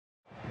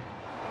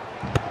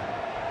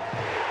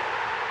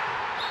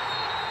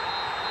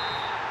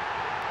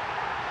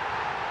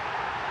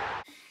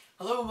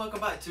welcome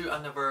back to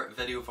another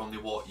video from the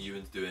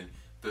WhatEwen'sDoin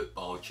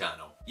football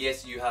channel.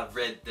 Yes, you have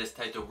read this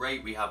title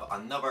right. We have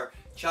another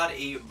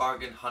charity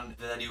bargain hunt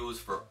videos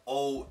for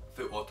all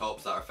football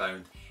tops that are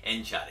found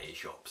in charity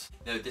shops.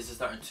 Now this is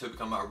starting to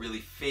become a really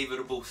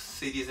favourable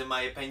series in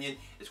my opinion.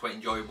 It's quite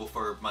enjoyable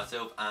for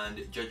myself,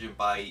 and judging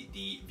by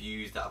the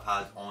views that I've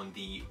had on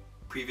the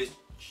previous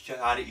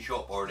charity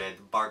shop or the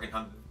bargain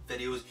hunt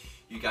videos,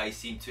 you guys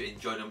seem to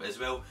enjoy them as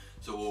well.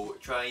 So we'll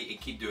try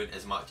and keep doing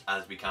as much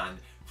as we can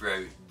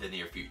throughout the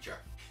near future.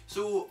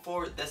 So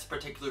for this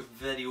particular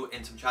video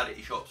in some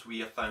charity shops, we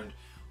have found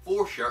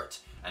 4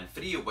 shirts, and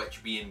 3 of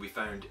which we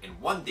found in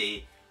one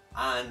day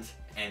and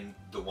in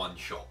the one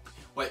shop,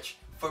 which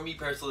for me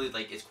personally,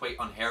 like, it's quite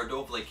unheard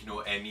of. Like, you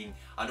know, I mean,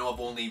 I know I've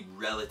only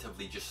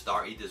relatively just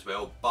started as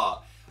well,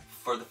 but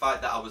for the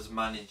fact that I was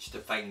managed to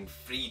find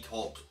 3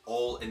 tops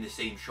all in the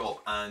same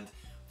shop, and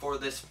for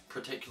this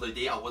particular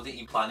day I wasn't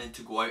even planning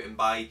to go out and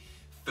buy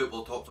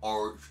football tops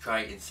or try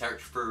and search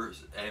for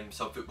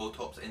some football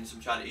tops in some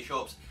charity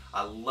shops.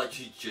 I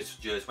literally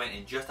just went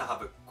in just to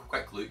have a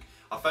quick look.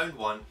 I found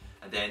one,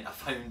 and then I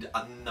found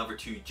another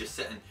 2 just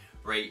sitting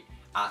right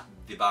at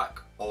the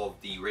back of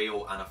the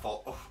rail, and I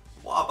thought, oh,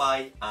 what a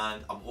buy,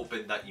 and I'm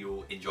hoping that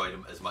you'll enjoy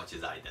them as much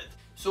as I did.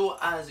 So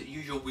as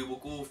usual, we will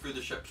go through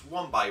the strips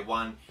one by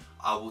one.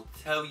 I will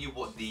tell you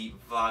what the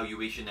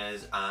valuation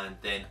is, and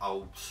then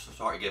I'll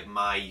sort of give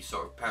my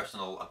sort of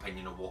personal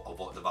opinion of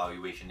what the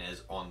valuation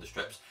is on the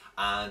strips,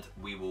 and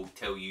we will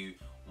tell you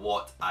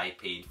what I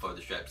paid for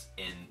the strips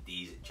in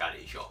these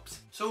charity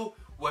shops. So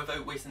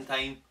without wasting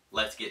time,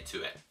 let's get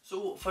to it.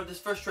 So for this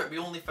first strip, we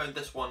only found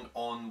this one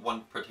on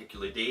one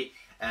particular day,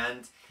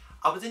 and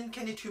I was in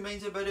kind of 2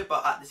 minds about it,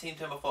 but at the same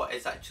time I thought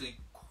it's actually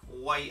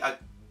quite a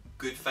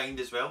good find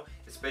as well,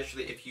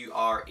 especially if you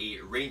are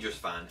a Rangers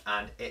fan,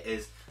 and it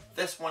is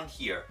this one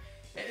here.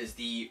 It is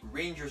the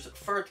Rangers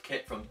 3rd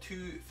kit from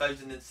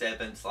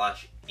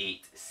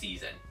 2007/8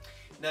 season.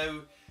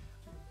 Now,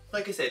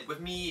 like I said, with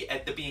me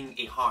being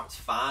a Hearts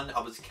fan,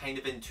 I was kind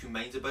of in 2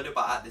 minds about it,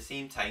 but at the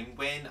same time,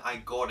 when I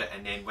got it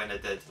and then when I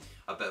did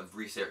a bit of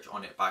research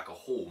on it back at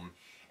home,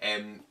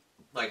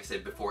 like I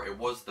said before, it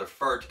was their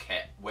 3rd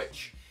kit,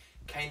 which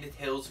kind of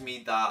tells me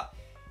that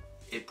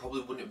it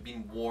probably wouldn't have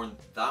been worn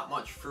that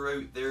much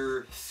throughout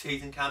their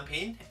season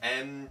campaign.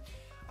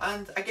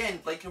 And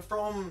again, like,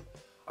 from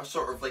a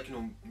sort of, like, you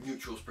know,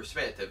 neutral's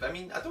perspective, I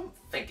mean, I don't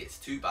think it's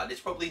too bad. It's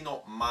probably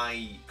not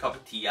my cup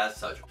of tea as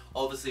such.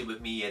 Obviously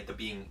with me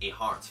being a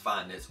Hearts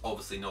fan, it's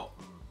obviously not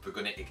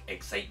going to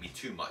excite me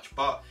too much,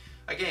 but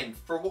again,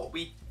 for what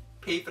we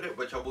pay for it,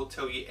 which I will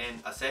tell you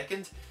in a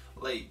second,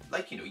 like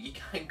you know, you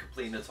can't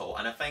complain at all.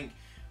 And I think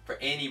for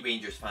any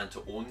Rangers fan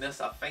to own this,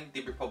 I think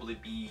they would probably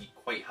be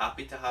quite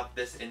happy to have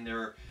this in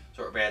their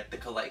sort of the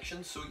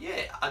collection. So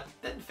yeah, I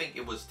didn't think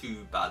it was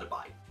too bad a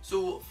buy.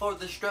 So for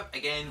the strip,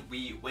 again,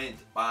 we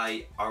went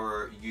by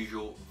our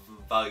usual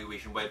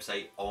valuation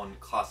website on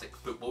classic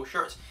football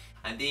shirts,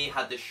 and they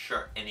had this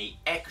shirt in a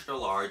extra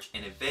large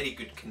in a very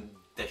good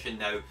condition.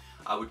 Now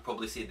I would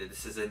probably say that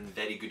this is in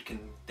very good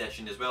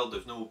condition as well.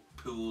 There's no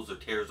pulls or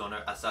tears on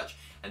it as such,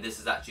 and this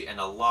is actually in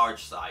a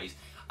large size,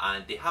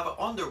 and they have it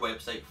on their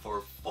website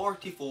for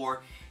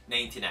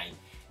 $44.99.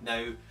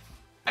 Now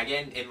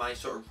again, in my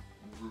sort of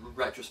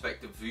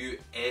retrospective view,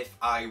 if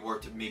I were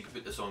to maybe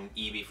put this on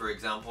eBay, for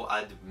example,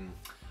 I'd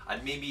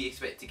maybe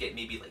expect to get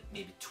maybe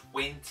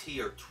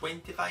 20 or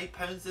 25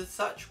 pounds as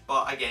such,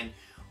 but again,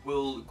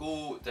 we'll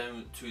go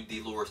down to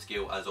the lower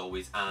scale as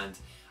always, and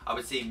I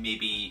would say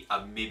maybe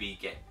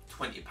get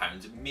 20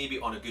 pounds, maybe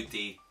on a good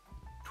day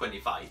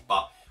 25,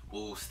 but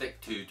we'll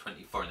stick to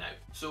 20 for now.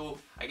 So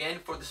again,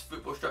 for this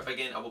football strip,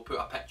 again, I will put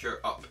a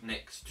picture up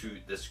next to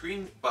the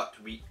screen, but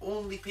we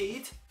only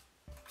paid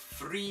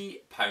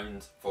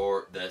 £3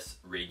 for this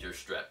Rangers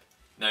strip.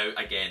 Now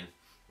again,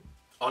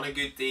 on a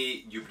good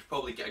day you would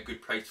probably get a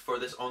good price for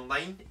this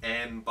online,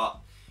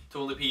 but to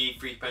only pay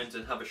 £3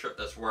 and have a shirt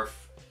that's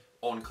worth,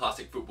 on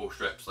classic football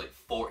strips, like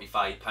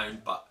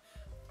 £45, but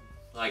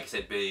like I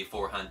said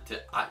beforehand,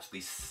 to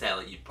actually sell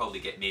it you'd probably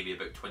get maybe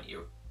about 20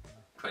 or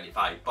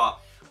 25,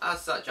 but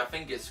as such I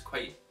think it's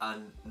quite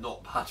a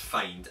not bad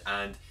find,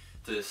 and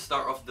to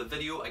start off the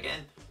video,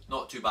 again,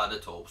 not too bad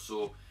at all,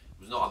 so it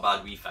was not a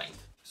bad wee find.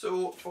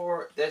 So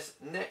for this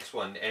next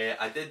one,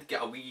 I did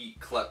get a wee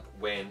clip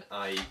when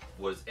I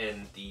was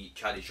in the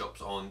charity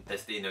shops on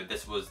this day. Now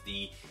this was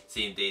the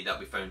same day that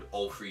we found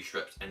all 3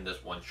 strips in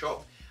this one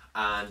shop,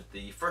 and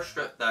the first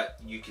strip that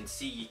you can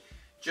see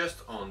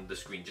just on the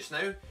screen just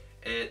now,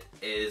 it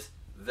is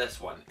this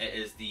one. It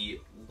is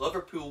the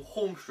Liverpool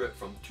home strip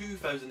from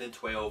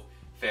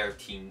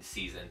 2012/13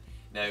 season.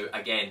 Now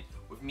again,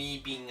 with me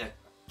being a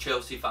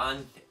Chelsea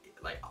fan,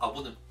 like, I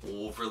wasn't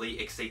overly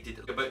excited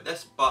about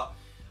this, but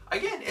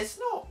again, it's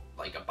not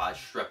like a bad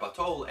strip at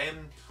all.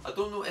 I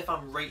don't know if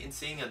I'm right in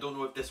saying, I don't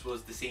know if this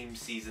was the same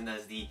season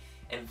as the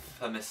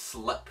infamous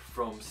slip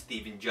from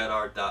Steven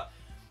Gerrard that,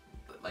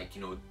 like,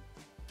 you know,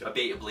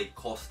 debatably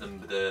cost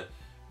them the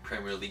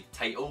Premier League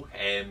title.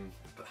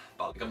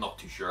 But like, I'm not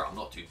too sure, I'm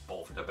not too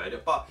bothered about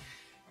it. But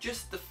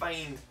just to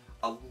find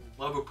a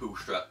Liverpool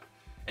strip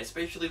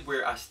especially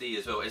where I stay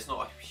as well. It's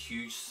not a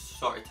huge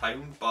sort of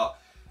town, but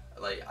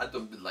like I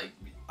don't like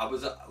I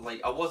was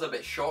a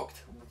bit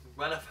shocked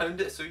when I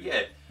found it. So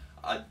yeah,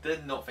 I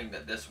did not think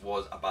that this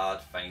was a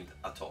bad find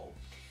at all.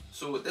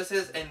 So this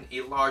is in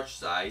a large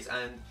size,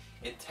 and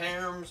in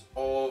terms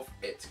of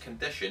its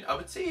condition, I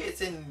would say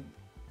it's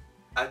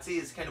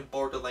kind of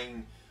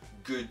borderline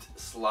good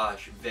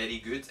slash very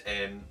good.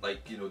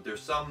 Like, you know,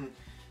 there's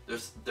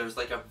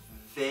like a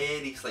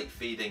very slight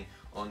fading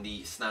on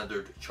the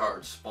standard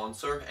chartered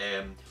sponsor.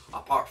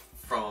 Apart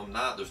from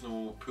that, there's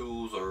no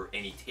pulls or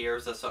any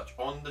tears as such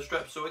on the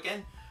strip, so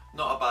again,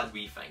 not a bad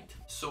wee find.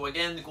 So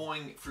again,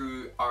 going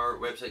through our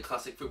website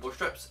classic football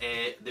strips,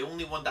 the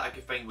only one that I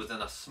could find was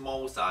in a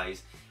small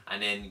size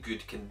and in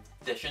good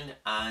condition,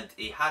 and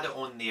it had it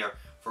on there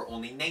for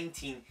only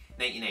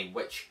 £19.99,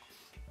 which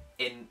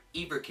in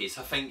either case,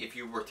 I think if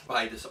you were to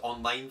buy this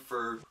online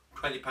for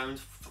 £20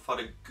 for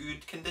a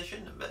good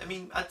condition, I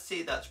mean, I'd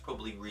say that's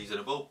probably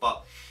reasonable.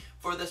 But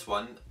for this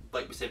one,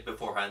 like we said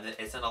beforehand,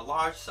 it's in a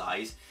large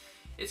size.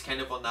 It's kind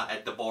of on that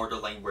at the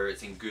borderline where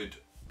it's in good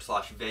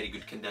slash very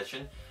good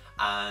condition,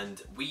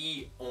 and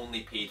we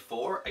only paid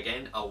for,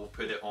 again, I will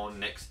put it on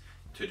next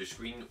to the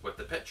screen with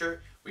the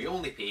picture, we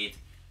only paid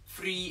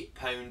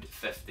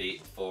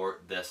 £3.50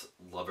 for this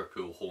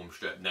Liverpool home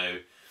strip. Now,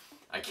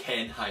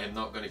 again, I am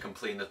not going to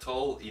complain at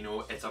all. You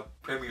know, it's a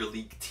Premier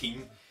League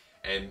team,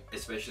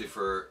 especially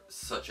for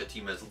such a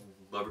team as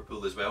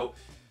Liverpool as well.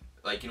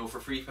 Like, you know, for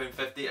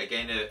 £3.50,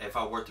 again, if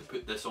I were to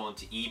put this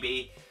onto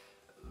eBay,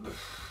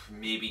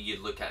 maybe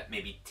you'd look at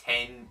maybe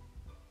 10,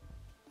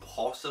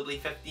 possibly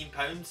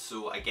 £15.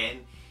 So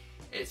again,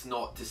 it's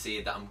not to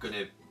say that I'm going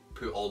to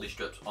put all these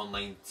strips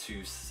online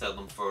to sell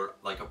them for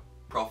like a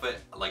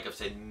profit. Like I've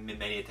said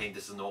many times,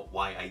 this is not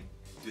why I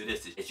do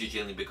this. It's just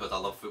generally because I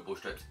love football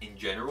strips in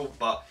general.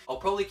 But I'll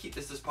probably keep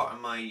this as part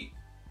of my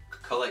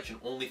collection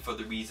only for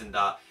the reason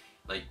that,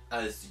 like,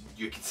 as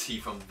you can see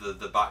from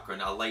the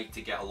background, I like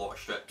to get a lot of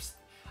strips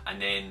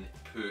and then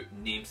put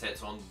name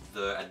sets on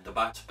the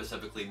back,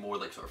 specifically more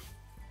like sort of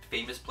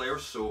famous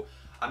players. So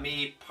I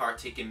may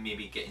partake in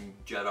maybe getting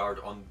Gerrard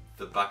on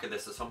the back of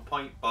this at some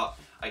point, but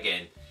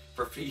again,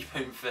 for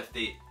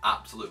 £3.50,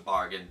 absolute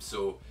bargain.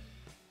 So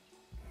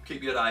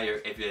keep your eye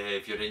out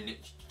if you're in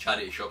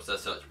charity shops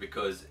as such,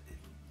 because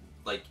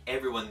like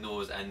everyone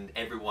knows and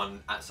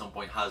everyone at some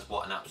point has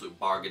bought an absolute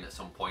bargain at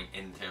some point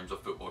in terms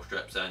of football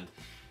strips, and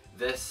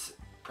this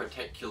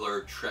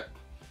particular trip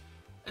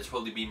has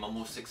probably been my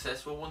most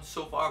successful one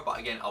so far. But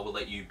again, I will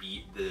let you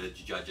be the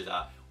judge of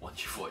that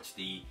once you've watched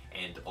the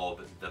end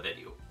of the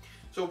video.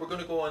 So we're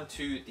going to go on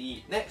to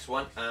the next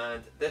one,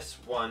 and this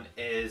one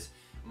is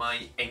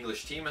my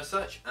English team as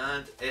such,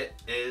 and it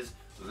is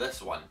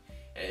this one.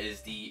 It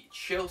is the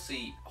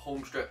Chelsea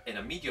home strip in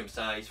a medium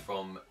size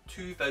from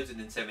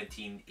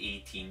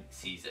 2017-18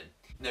 season.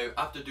 Now,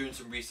 after doing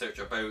some research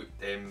about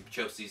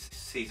Chelsea's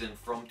season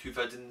from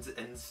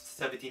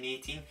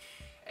 2017-18,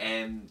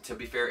 to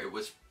be fair, it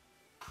was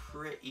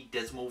pretty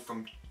dismal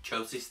from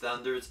Chelsea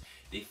standards.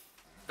 They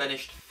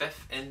finished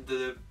 5th in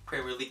the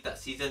Premier League that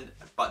season,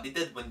 but they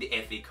did win the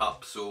FA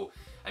Cup, so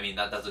I mean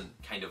that doesn't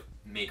kind of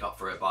make up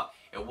for it, but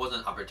it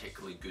wasn't a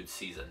particularly good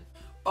season.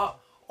 But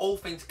all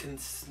things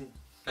considered,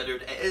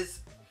 it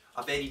is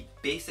a very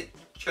basic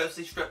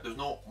Chelsea strip. There's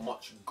not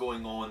much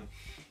going on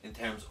in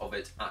terms of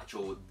its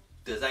actual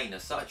design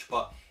as such,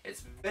 but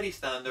it's very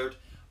standard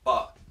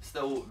but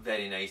still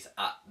very nice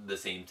at the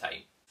same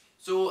time.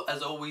 So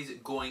as always,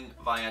 going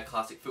via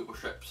classic football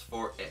strips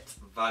for its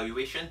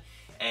valuation.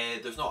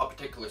 There's not a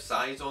particular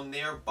size on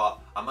there,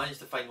 but I managed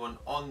to find one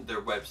on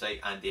their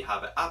website and they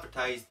have it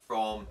advertised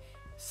from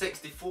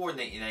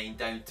 £64.99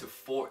 down to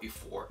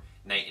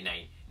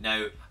 £44.99.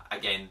 Now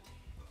again,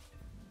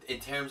 in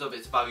terms of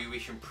its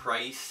valuation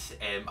price,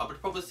 I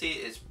would probably say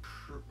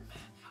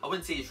I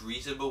wouldn't say it's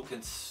reasonable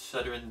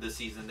considering the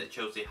season that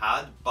Chelsea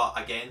had, but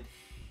again,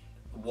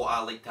 what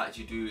I like to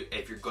actually do,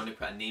 if you're going to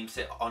put a name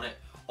set on it,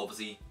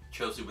 obviously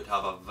Chelsea would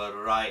have a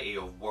variety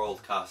of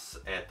world class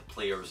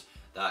players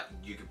that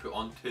you can put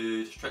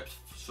onto strips,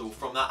 so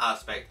from that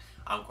aspect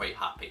I'm quite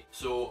happy.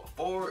 So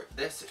for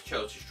this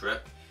Chelsea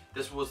strip,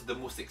 this was the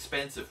most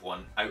expensive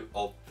one out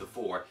of the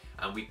four,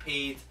 and we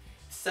paid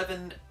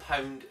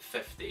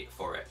 £7.50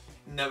 for it.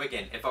 Now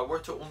again, if I were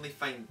to only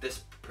find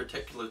this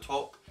particular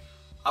top,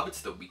 I would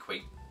still be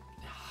quite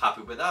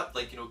happy with that,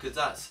 like, you know, because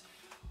that's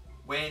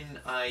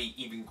when I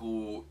even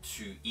go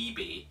to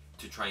eBay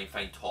to try and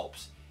find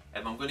tops.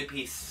 If I'm going to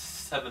pay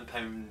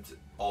 £7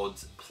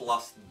 odds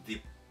plus the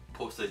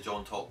postage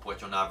on top,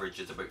 which on average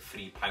is about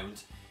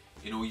 £3,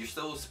 you know, you're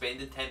still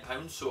spending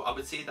 £10, so I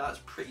would say that's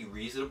pretty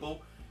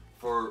reasonable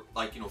for,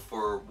 like, you know,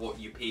 for what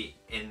you pay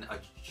in a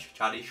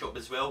charity shop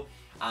as well.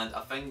 And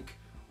I think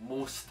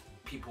most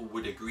people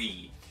would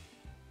agree,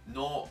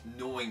 not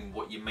knowing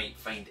what you might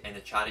find in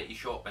a charity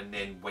shop, and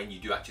then when you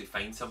do actually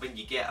find something,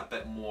 you get a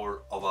bit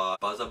more of a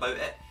buzz about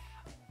it,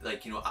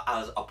 like, you know,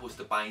 as opposed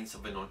to buying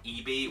something on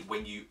eBay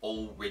when you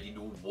already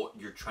know what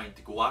you're trying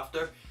to go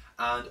after.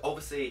 And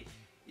obviously,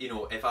 you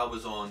know, if I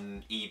was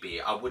on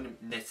eBay, I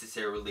wouldn't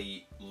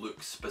necessarily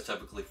look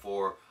specifically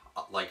for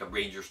like a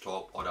Rangers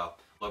top or a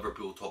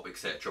Liverpool top,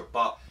 etc.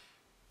 But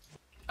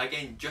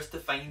again, just to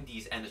find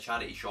these in a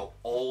charity shop,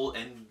 all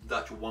in the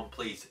actual one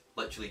place,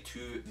 literally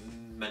 2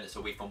 minutes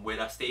away from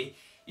where I stay,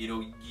 you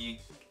know, you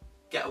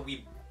get a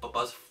wee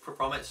buzz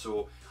from it.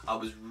 So I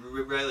was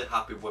really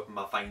happy with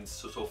my finds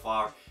so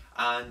far.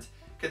 And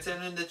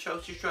considering the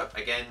Chelsea strip,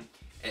 again,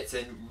 it's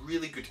in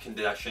really good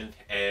condition.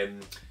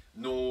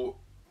 No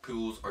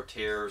pulls or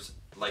tears.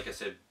 Like I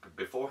said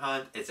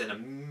beforehand, it's in a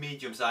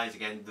medium size,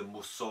 again the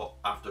most sought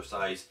after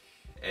size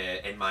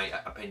in my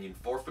opinion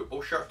for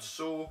football shirts.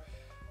 So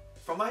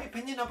from my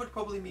opinion, I would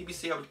probably maybe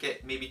say I would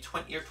get maybe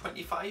 20 or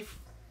 25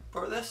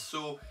 for this.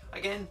 So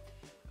again,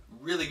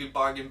 really good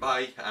bargain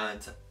buy,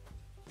 and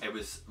it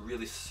was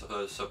really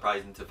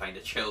surprising to find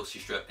a Chelsea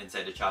strip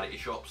inside a charity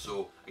shop.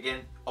 So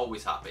again,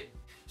 always happy.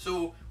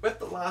 So with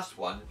the last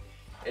one,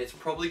 it's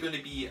probably going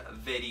to be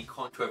very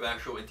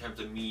controversial in terms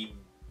of me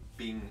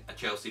being a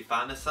Chelsea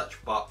fan as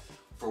such, but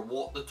for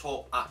what the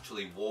top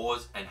actually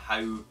was and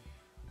how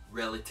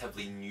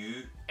relatively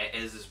new it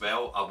is as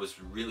well, I was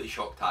really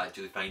shocked to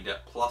actually find it,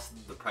 plus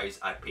the price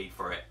I paid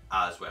for it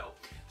as well.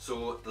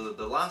 So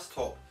the last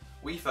top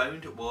we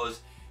found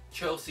was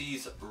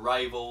Chelsea's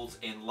rivals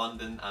in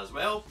London as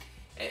well.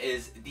 It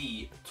is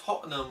the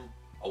Tottenham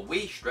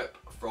away strip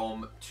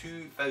from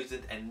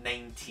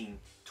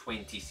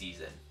 2019-20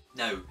 season.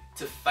 Now,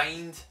 to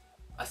find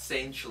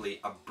essentially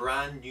a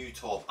brand new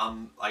top,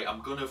 I'm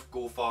gonna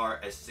go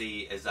far as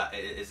say is that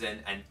it is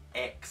in an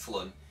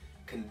excellent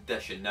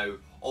condition. Now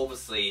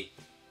obviously,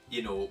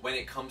 you know, when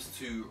it comes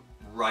to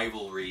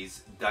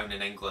rivalries down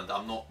in England,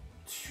 I'm not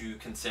too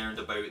concerned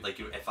about, like,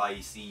 you know, if I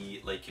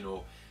see, like, you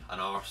know, an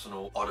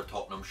Arsenal or a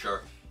Tottenham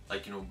shirt,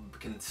 like, you know,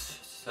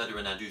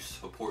 considering I do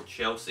support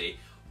Chelsea.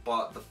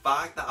 But the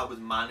fact that I was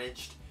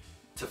managed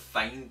to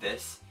find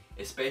this,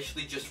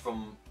 especially just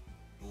from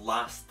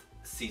last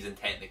season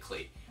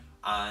technically,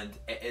 and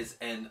it is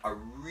in a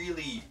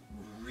really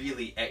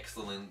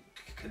excellent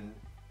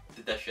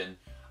condition,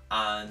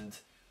 and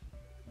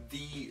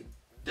the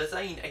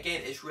design,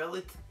 again, it's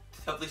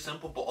relatively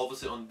simple, but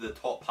obviously on the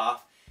top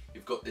half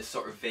you've got this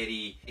sort of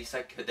very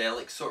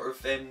psychedelic sort of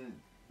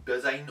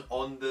design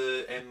on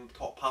the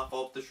top half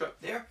of the strip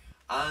there.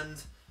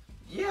 And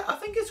yeah, I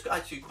think it's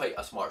actually quite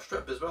a smart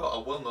strip as well, I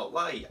will not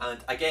lie.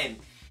 And again,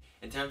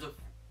 in terms of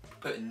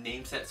putting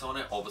name sets on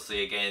it,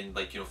 obviously again,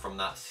 like, you know, from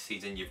that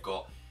season you've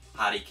got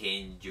Harry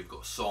Kane, you've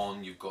got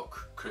Son, you've got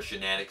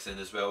Christian Eriksen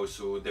as well,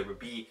 so there would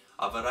be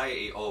a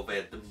variety of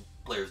the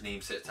players' name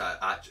sets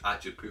I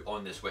actually put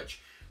on this, which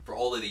for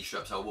all of these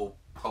strips I will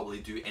probably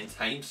do in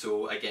time.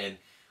 So again,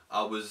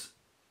 I was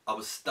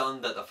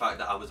stunned at the fact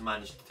that I was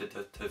managed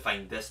to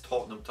find this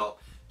Tottenham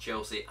top,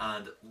 Chelsea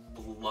and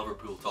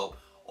Liverpool top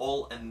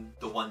all in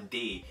the one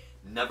day,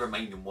 never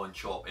mind in one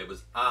shop. It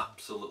was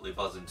absolutely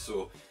buzzing,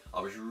 so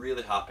I was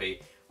really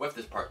happy with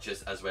this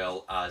purchase as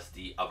well as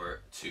the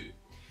other two.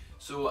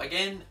 So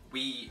again,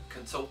 we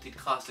consulted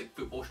Classic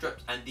Football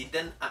Strips and they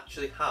didn't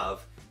actually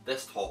have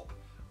this top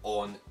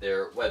on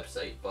their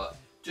website, but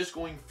just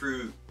going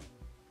through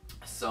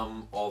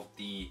some of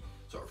the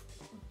sort of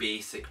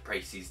basic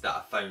prices that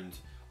I found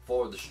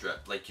for the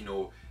strip, like, you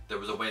know, there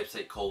was a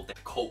website called the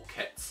Cult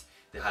Kits.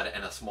 They had it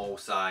in a small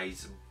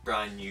size,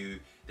 brand new.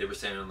 They were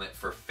selling it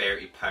for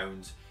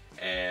 £30.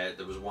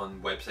 There was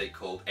one website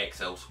called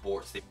XL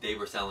Sports. They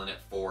were selling it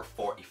for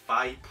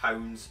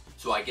 £45.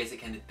 So I guess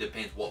it kind of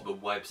depends what the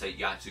website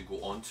you actually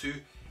go onto.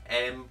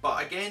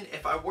 But again,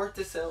 if I were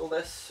to sell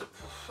this,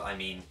 I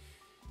mean,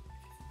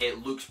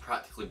 it looks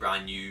practically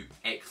brand new,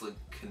 excellent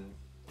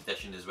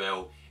condition as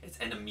well. It's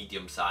in a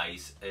medium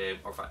size,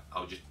 or in fact,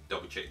 I'll just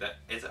double check that.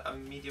 Is it a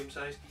medium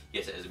size?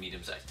 Yes, it is a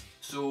medium size.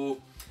 So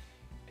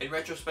in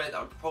retrospect,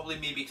 I would probably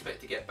maybe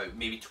expect to get about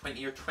maybe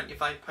 20 or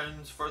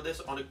 £25 for this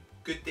on a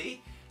good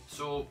day.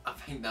 So I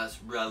think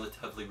that's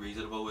relatively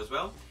reasonable as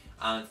well.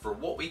 And for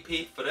what we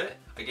paid for it,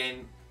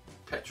 again,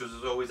 pictures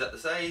as always at the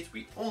sides,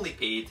 we only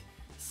paid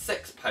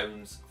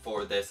 £6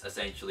 for this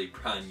essentially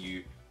brand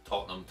new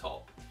Tottenham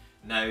top.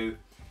 Now,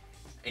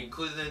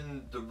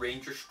 including the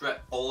Ranger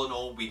strip, all in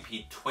all we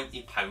paid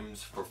 £20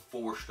 for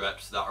 4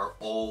 strips that are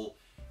all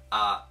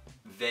at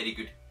very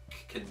good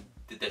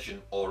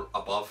condition or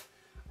above,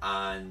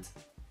 and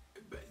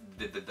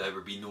there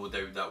would be no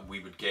doubt that we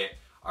would get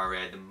our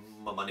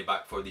the money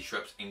back for these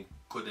strips,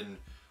 including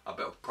a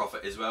bit of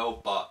profit as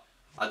well. But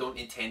I don't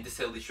intend to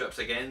sell these strips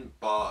again,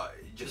 but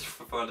just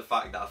for the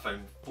fact that I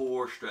found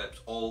 4 strips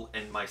all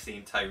in my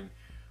same town,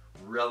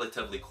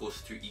 relatively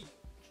close to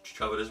each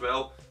other as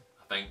well,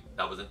 I think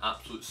that was an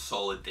absolute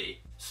solid day.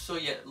 So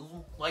yeah,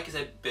 like I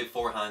said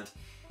beforehand,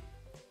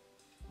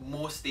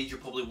 most days you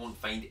probably won't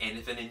find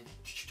anything in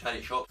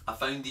charity shops. I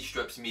found these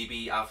strips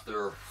maybe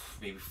after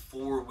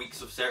 4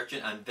 weeks of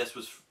searching, and this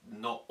was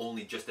not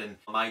only just in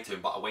my town,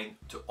 but I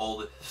went to all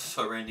the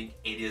surrounding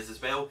areas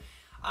as well.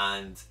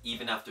 And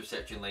even after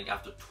searching like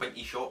after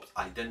 20 shops,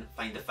 I didn't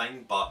find a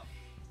thing, but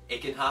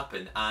it can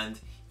happen. And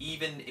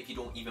even if you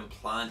don't even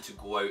plan to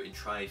go out and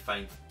try and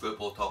find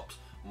football tops,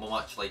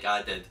 much like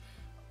I did,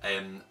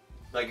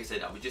 like I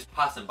said, I was just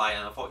passing by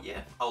and I thought,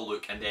 yeah, I'll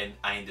look, and then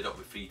I ended up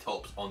with 3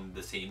 tops on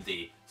the same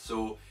day.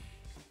 So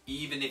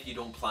even if you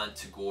don't plan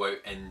to go out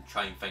and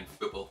try and find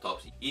football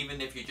tops,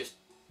 even if you're just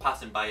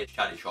passing by a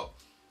charity shop,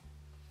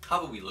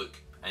 have a wee look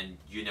and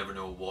you never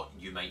know what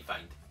you might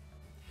find.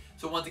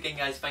 So once again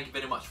guys, thank you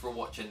very much for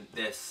watching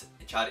this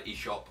charity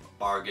shop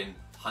bargain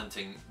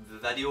hunting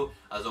video.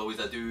 As always,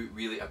 I do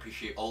really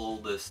appreciate all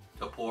the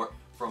support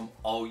from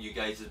all you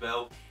guys as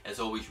well. It's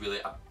always really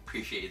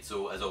appreciated,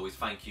 so as always,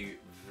 thank you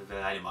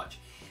very much.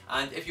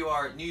 And if you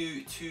are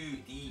new to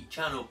the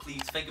channel,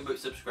 please think about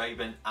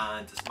subscribing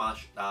and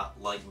smash that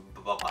like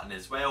button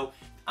as well.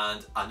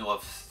 And I know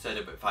I've said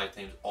it about 5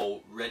 times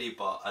already,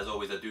 but as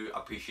always, I do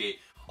appreciate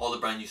all the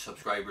brand new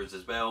subscribers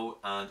as well,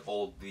 and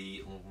all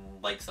the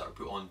likes that are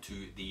put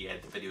onto the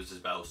videos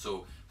as well.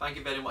 So thank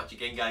you very much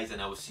again guys,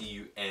 and I will see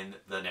you in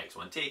the next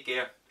one. Take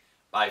care,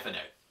 bye for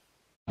now.